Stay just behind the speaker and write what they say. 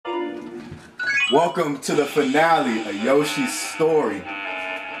Welcome to the finale of Yoshi's story.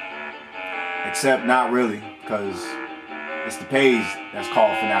 Except not really, because it's the page that's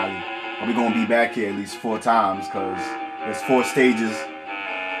called finale. But we're going to be back here at least 4 times, because there's 4 stages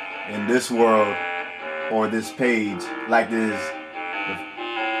in this world, or this page, like there's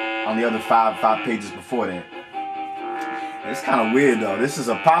on the other 5 pages before that. It's kind of weird though. This is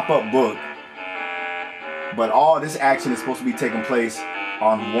a pop-up book, but all this action is supposed to be taking place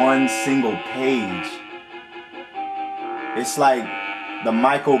on one single page. It's like the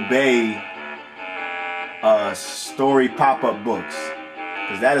Michael Bay story pop-up books,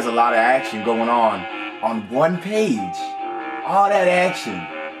 because that is a lot of action going on one page. All that action,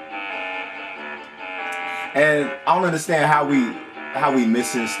 and I don't understand how we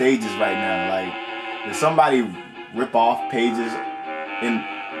missing stages right now. Like, did somebody rip off pages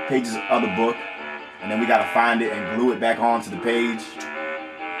of the book, and then we gotta find it and glue it back onto the page?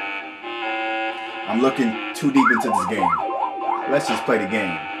 I'm looking too deep into this game. Let's just play the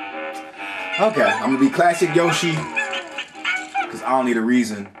game. Okay, I'm gonna be classic Yoshi, because I don't need a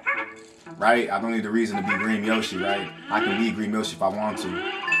reason, right? I don't need a reason to be Green Yoshi, right? I can be Green Yoshi if I want to.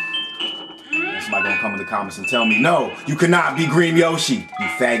 And somebody gonna come in the comments and tell me, no, you cannot be Green Yoshi, you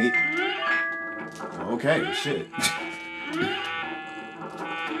faggot. Okay, shit.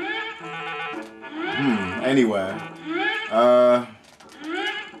 Anyway,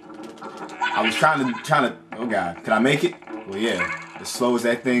 I was trying to. Oh God, can I make it? Well, yeah. As slow as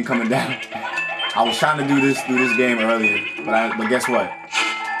that thing coming down. I was trying to do this game earlier, but guess what?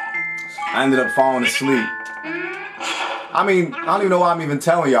 I ended up falling asleep. I mean, I don't even know why I'm even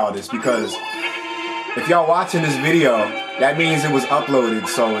telling y'all this, because if y'all watching this video, that means it was uploaded,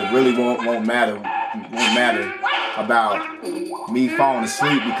 so it really won't matter about me falling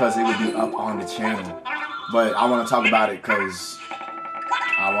asleep, because it would be up on the channel. But I want to talk about it because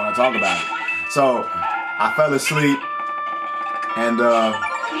I want to talk about it. So I fell asleep, and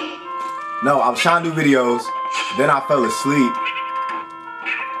no, I was trying to do videos, then I fell asleep.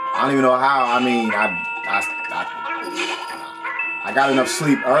 I don't even know how. I mean, I got enough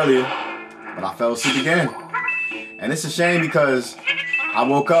sleep earlier, but I fell asleep again. And it's a shame, because I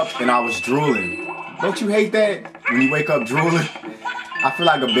woke up and I was drooling. Don't you hate that? When you wake up drooling? I feel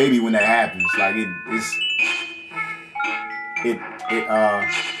like a baby when that happens. Like, it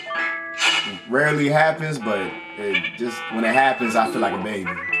rarely happens, but it just, when it happens, I feel like a baby.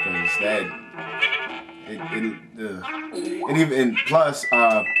 Because it even, plus,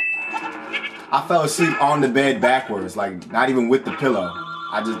 I fell asleep on the bed backwards, like not even with the pillow.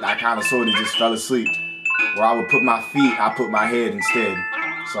 I kind of sort of just fell asleep, where I would put my feet, I put my head instead.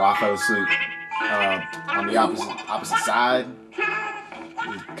 So I fell asleep on the opposite side. It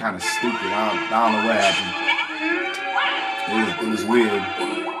was kind of stupid. I don't know what happened. It was weird.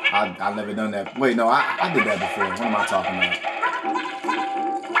 I've never done that. Wait, no, I did that before. What am I talking about?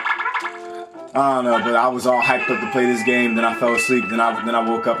 I don't know, but I was all hyped up to play this game. Then I fell asleep. Then I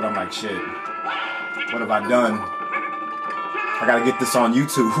woke up and I'm like, shit. What have I done? I gotta get this on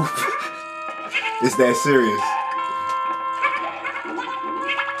YouTube. It's that serious.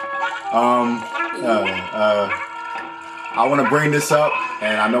 I want to bring this up,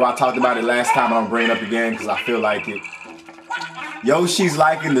 and I know I talked about it last time, but I'm bringing it up again because I feel like it. Yoshi's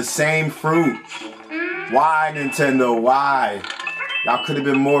liking the same fruit. Why, Nintendo? Why? Y'all could have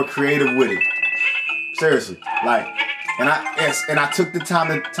been more creative with it. Seriously, like, and I took the time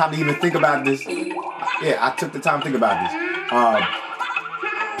to even think about this. Yeah, I took the time to think about this.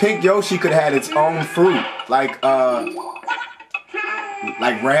 Pink Yoshi could have had its own fruit, like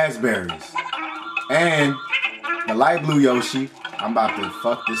raspberries, and the light blue Yoshi. I'm about to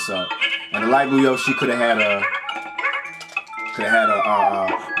fuck this up. And the light blue Yoshi could have had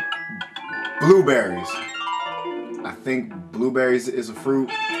blueberries. I think blueberries is a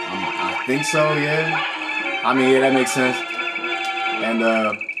fruit. I think so. Yeah. I mean, yeah, that makes sense. And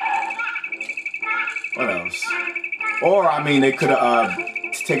what else? Or I mean, they could have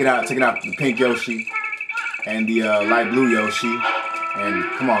taken out the pink Yoshi and the light blue Yoshi, and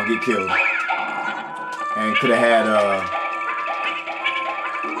come on, get killed. And could have had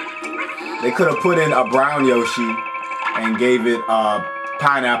they could have put in a brown Yoshi and gave it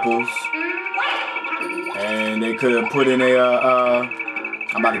pineapples, and they could have put in a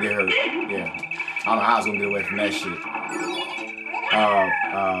I'm about to get hurt. Yeah, I don't know how I was gonna get away from that shit.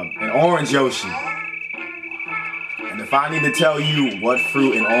 An orange Yoshi. And if I need to tell you what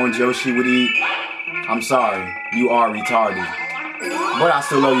fruit an orange Yoshi would eat, I'm sorry, you are retarded. But I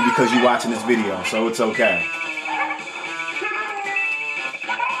still love you because you're watching this video, so it's okay.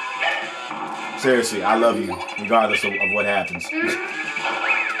 Seriously, I love you, regardless of what happens.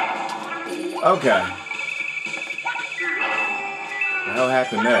 Okay. What the hell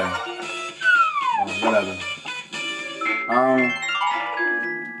happened there? Whatever.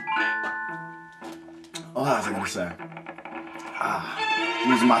 What was I gonna say?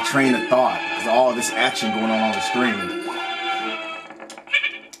 Losing my train of thought because of all this action going on the screen.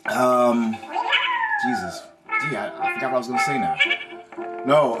 Jesus. Gee, I forgot what I was gonna say now.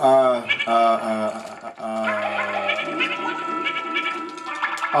 No,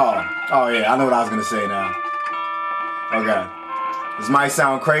 oh yeah, I know what I was gonna say now. Okay. This might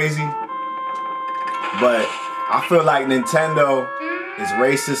sound crazy, but I feel like Nintendo is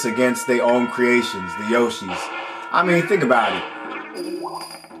racist against their own creations, the Yoshis. I mean, think about it.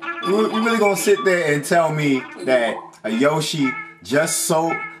 You really gonna sit there and tell me that a Yoshi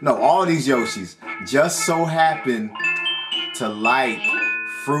all these Yoshis just so happen to like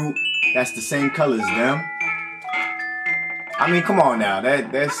fruit that's the same color as them? I mean, come on now.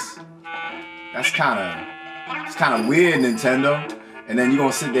 That's kind of weird, Nintendo. And then you're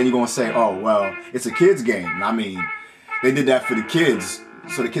gonna sit there and you're gonna say, oh well, it's a kids game. I mean, they did that for the kids,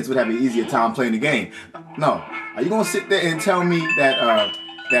 so the kids would have an easier time playing the game. No, are you gonna sit there and tell me that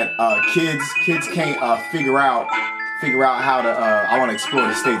kids can't figure out how to? I want to explore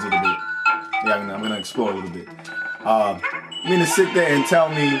the stage a little bit. Yeah, I'm gonna explore a little bit. You mean to sit there and tell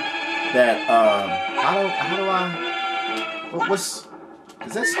me that how do I?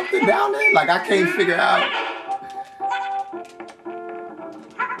 Is there something down there? Like I can't figure out.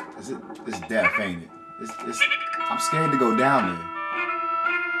 It's death, ain't it? I'm scared to go down there.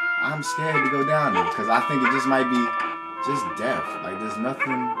 I'm scared to go down there because I think it just might be just death. Like there's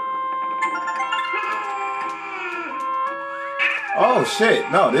nothing. Oh shit!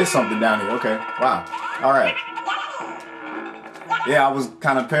 No, there's something down here. Okay, wow. All right. Yeah, I was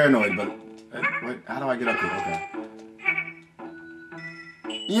kind of paranoid, but wait, how do I get up here? Okay.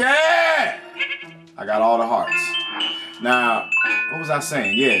 Yeah! I got all the hearts. Now, what was I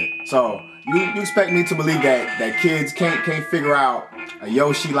saying? Yeah. So you expect me to believe that kids can't figure out a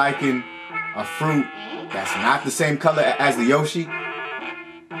Yoshi liking a fruit that's not the same color as the Yoshi?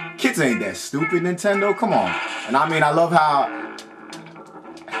 Kids ain't that stupid, Nintendo. Come on. And I mean, I love how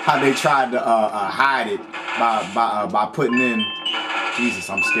they tried to hide it by putting in. Jesus,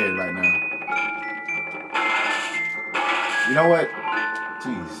 I'm scared right now. You know what?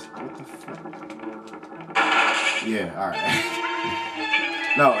 Jeez, what the fuck? Yeah, all right.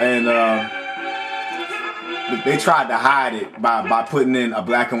 No, and they tried to hide it by putting in a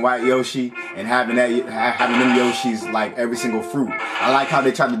black and white Yoshi and having them Yoshis like every single fruit. I like how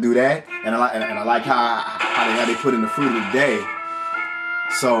they tried to do that, and I like how they put in the fruit of the day.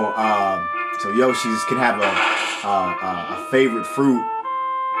 So Yoshis can have a favorite fruit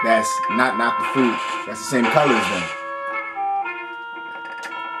that's not the fruit that's the same color as them.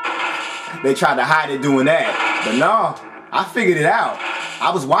 They tried to hide it doing that, but no, I figured it out.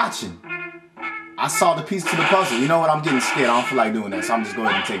 I was watching. I saw the piece to the puzzle. You know what? I'm getting scared. I don't feel like doing that, so I'm just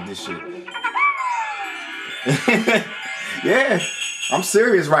going to take this shit. Yeah, I'm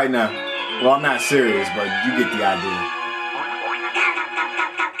serious right now. Well, I'm not serious, but you get the idea.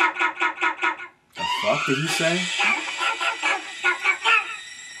 The fuck did he say?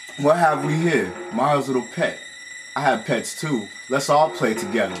 What have we here? Mario's little pet. I have pets too. Let's all play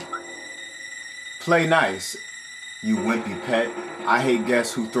together. Play nice, you wimpy pet. I hate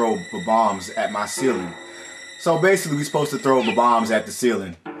guests who throw bombs at my ceiling. So basically, we're supposed to throw bombs at the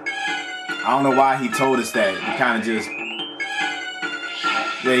ceiling. I don't know why he told us that. He kind of just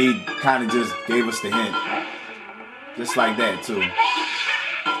gave us the hint. Just like that, too.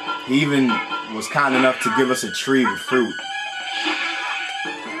 He even was kind enough to give us a tree with fruit.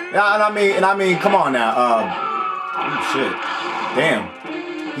 Yeah, and I mean, come on now. Oh shit. Damn.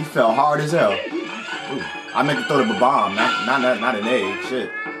 He fell hard as hell. Ooh, I meant to throw the bomb, not an egg. Shit.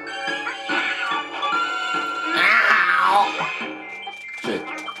 Ow! Shit.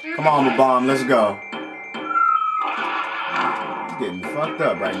 Come on, bomb, let's go. He's getting fucked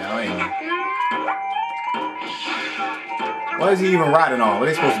up right now, ain't he? What is he even riding on? Were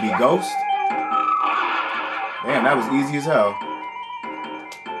they supposed to be ghosts? Damn, that was easy as hell.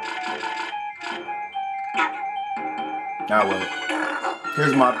 Now what?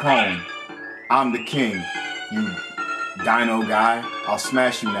 Here's my poem. I'm the king, you dino guy. I'll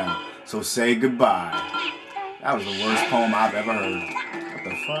smash you now, so say goodbye. That was the worst poem I've ever heard. What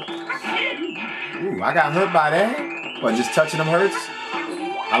the fuck? Ooh, I got hurt by that? What, just touching them hurts?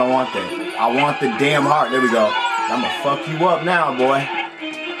 I don't want that. I want the damn heart. There we go. I'm gonna fuck you up now, boy.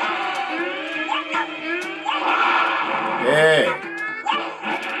 Yeah.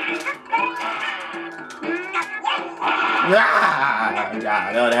 Ah,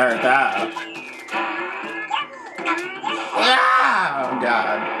 Ah, that hurt that. Ah, oh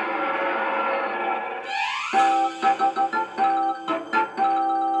God.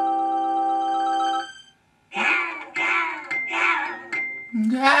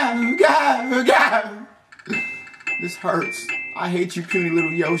 God. This hurts. I hate you, puny little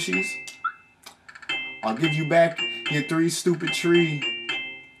Yoshis. I'll give you back your 3 stupid tree.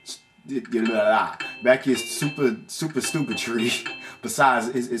 Back your super stupid tree. Besides,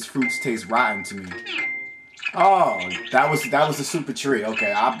 its fruits taste rotten to me. Oh, that was the super tree.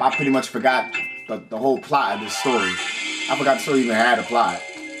 Okay, I pretty much forgot the whole plot of this story. I forgot the story even had a plot.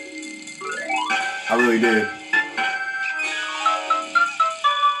 I really did.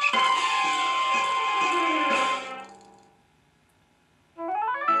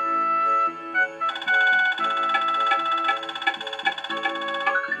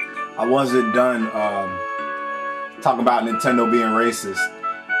 I wasn't done talking about Nintendo being racist.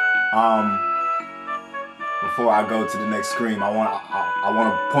 Before I go to the next screen, I want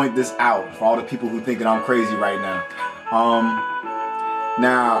to point this out for all the people who think that I'm crazy right now.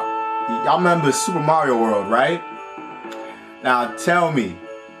 Now, y'all remember Super Mario World, right? Now tell me,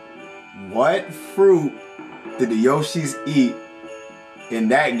 what fruit did the Yoshis eat in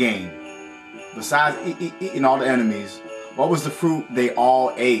that game? Besides eating all the enemies, what was the fruit they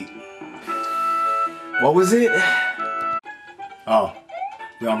all ate? What was it? Oh,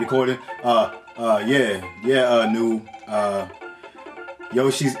 y'all recording? New.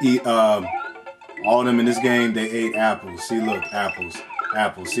 Yoshis eat all of them in this game. They ate apples. See, look, apples.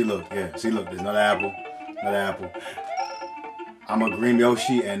 See, look, yeah. See, look, there's another apple. I'm a green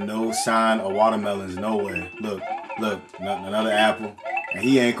Yoshi and no sign of watermelons nowhere. Look, another apple. And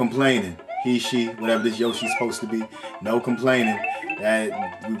he ain't complaining. He, she, whatever this Yoshi's supposed to be. No complaining. That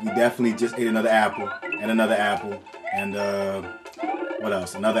we definitely just ate another apple and another apple and what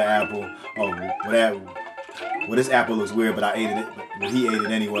else? Another apple. Oh, whatever. Well, this apple looks weird, but I ate it. But he ate it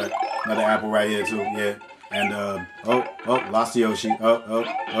anyway. Another apple right here too. Yeah. And lost the Yoshi. Yep. All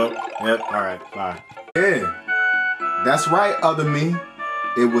right, fine. Yeah, that's right. Other me,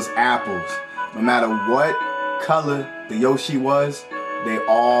 it was apples. No matter what color the Yoshi was, they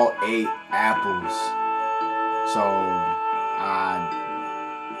all ate apples. So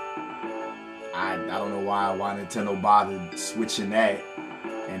I don't know why Nintendo bothered switching that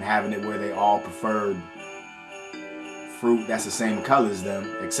and having it where they all preferred fruit that's the same color as them,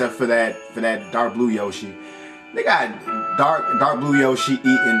 except for that dark blue Yoshi. They got dark blue Yoshi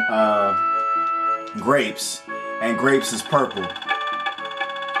eating grapes, and grapes is purple.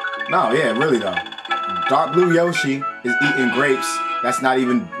 No, yeah, really though. Dark blue Yoshi is eating grapes that's not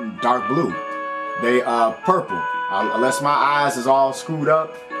even dark blue. They purple. Unless my eyes is all screwed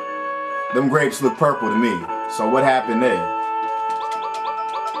up, them grapes look purple to me. So what happened there?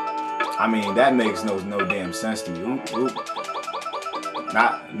 I mean, that makes no damn sense to me. Oop.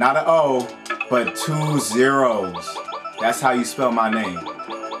 Not an O, but 2 zeros. That's how you spell my name.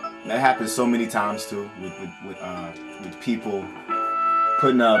 That happens so many times too with people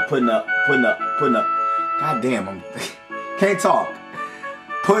putting up. God damn, I can't talk.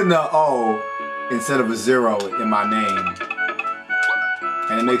 Putting a O instead of a 0 in my name,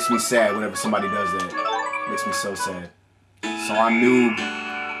 and it makes me sad whenever somebody does that. It makes me so sad. So I knew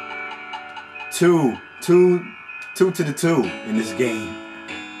two to the 2 in this game.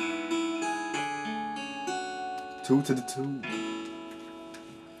 2 to the 2.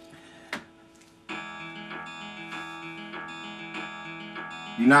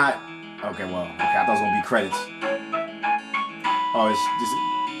 You're not okay. Well, okay. I thought it was gonna be credits. Oh,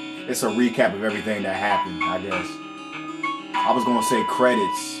 it's a recap of everything that happened, I guess. I was gonna say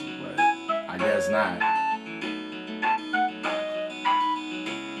credits, but I guess not.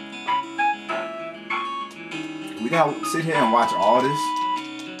 We gotta sit here and watch all this.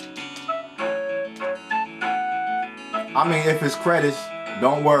 I mean, if it's credits,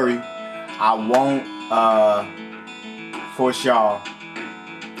 don't worry. I won't force y'all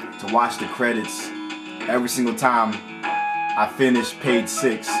to watch the credits every single time I finish page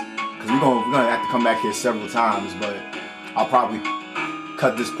 6, because we're gonna have to come back here several times, but I'll probably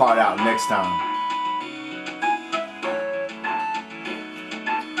cut this part out next time.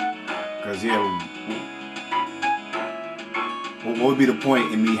 Because yeah, what would be the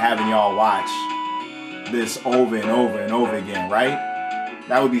point in me having y'all watch this over and over and over again, right?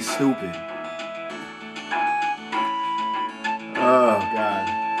 That would be stupid. Oh God.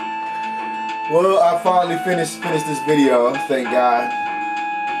 Well, I finally finished this video, thank God.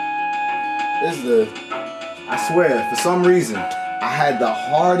 I swear, for some reason, I had the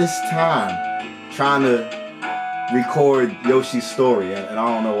hardest time trying to record Yoshi's story, and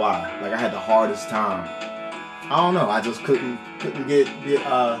I don't know why. Like I had the hardest time. I don't know. I just couldn't get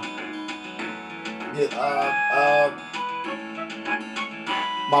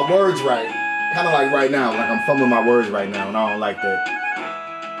my words right. Kind of like right now. Like I'm fumbling my words right now, and I don't like that.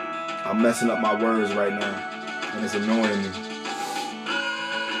 I'm messing up my words right now, and it's annoying me.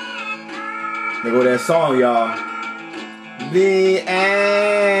 There go that song, y'all. The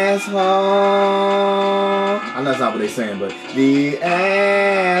asshole. I know that's not what they're saying, but the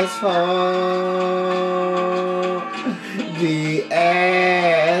asshole. The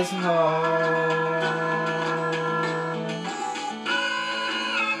asshole.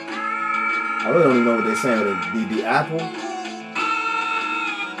 I really don't even know what they're saying. The apple?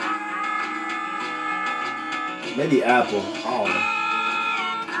 Maybe apple. I don't know.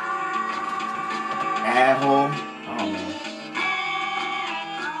 Asshole? I don't know.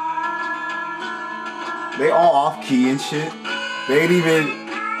 They all off key and shit. They ain't even.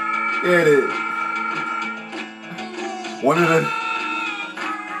 Yeah, one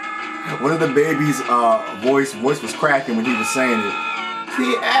of the baby's voice was cracking when he was saying it.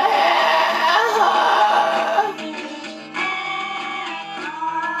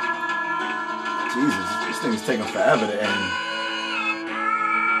 Jesus, this thing's taking forever to end.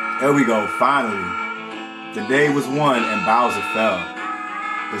 There we go, finally. The day was won and Bowser fell.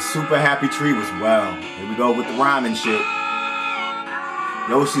 The super happy tree was well. Here we go with the rhyming shit.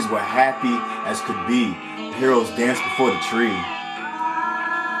 Yoshis were happy as could be. The heroes danced before the tree.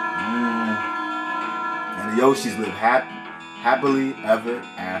 And the Yoshis lived happily ever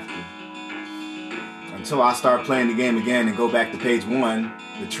after. Until I start playing the game again and go back to page 1,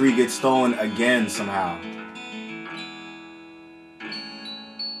 the tree gets stolen again somehow.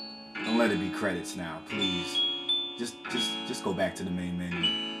 Don't let it be credits now, please. Just go back to the main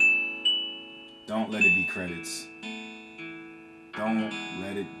menu. Don't let it be credits. Don't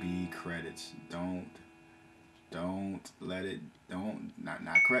let it be credits.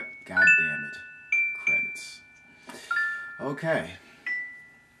 Not credit. God damn it. Credits. Okay.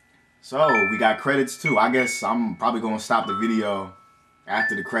 So we got credits too. I guess I'm probably gonna stop the video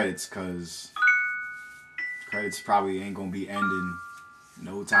after the credits, cause credits probably ain't gonna be ending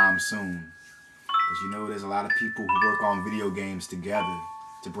no time soon. Because you know there's a lot of people who work on video games together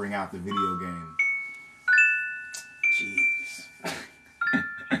to bring out the video game. Jeez.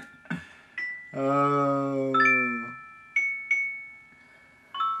 Oh.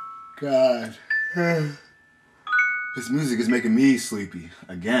 God. This music is making me sleepy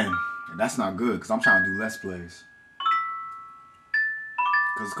again. And that's not good because I'm trying to do Let's Plays.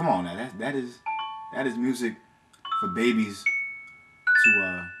 Because come on now, that is music for babies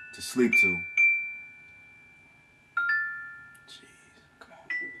to sleep to.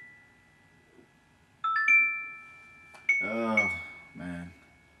 Oh, man.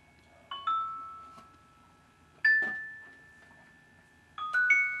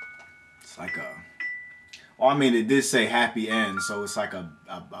 It's like well, I mean, it did say happy end, so it's like a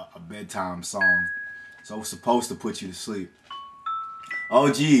bedtime song. So it's supposed to put you to sleep.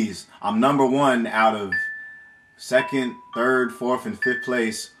 Oh, geez. I'm #1 out of 2nd, 3rd, 4th, and 5th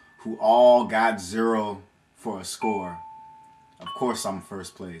place who all got 0 for a score. Of course I'm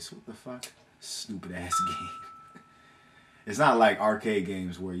 1st place. What the fuck? Stupid ass game. It's not like arcade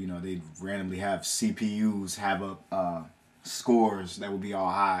games where, you know, they randomly have CPUs have up scores that would be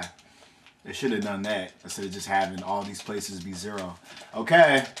all high. They should have done that instead of just having all these places be 0.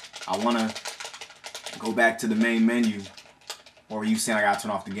 Okay, I want to go back to the main menu. Or are you saying I got to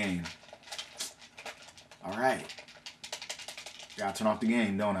turn off the game? All right. Got to turn off the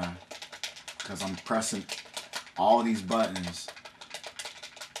game, don't I? Because I'm pressing all these buttons.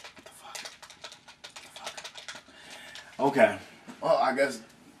 Okay, well, I guess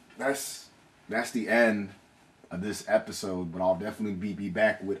that's the end of this episode, but I'll definitely be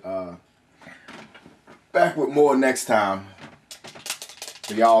back with more next time.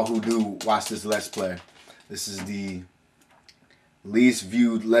 For y'all who do watch this Let's Play, this is the least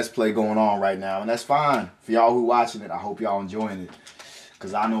viewed Let's Play going on right now, and that's fine. For y'all who watching it, I hope y'all enjoying it,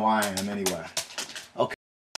 because I know I am anyway.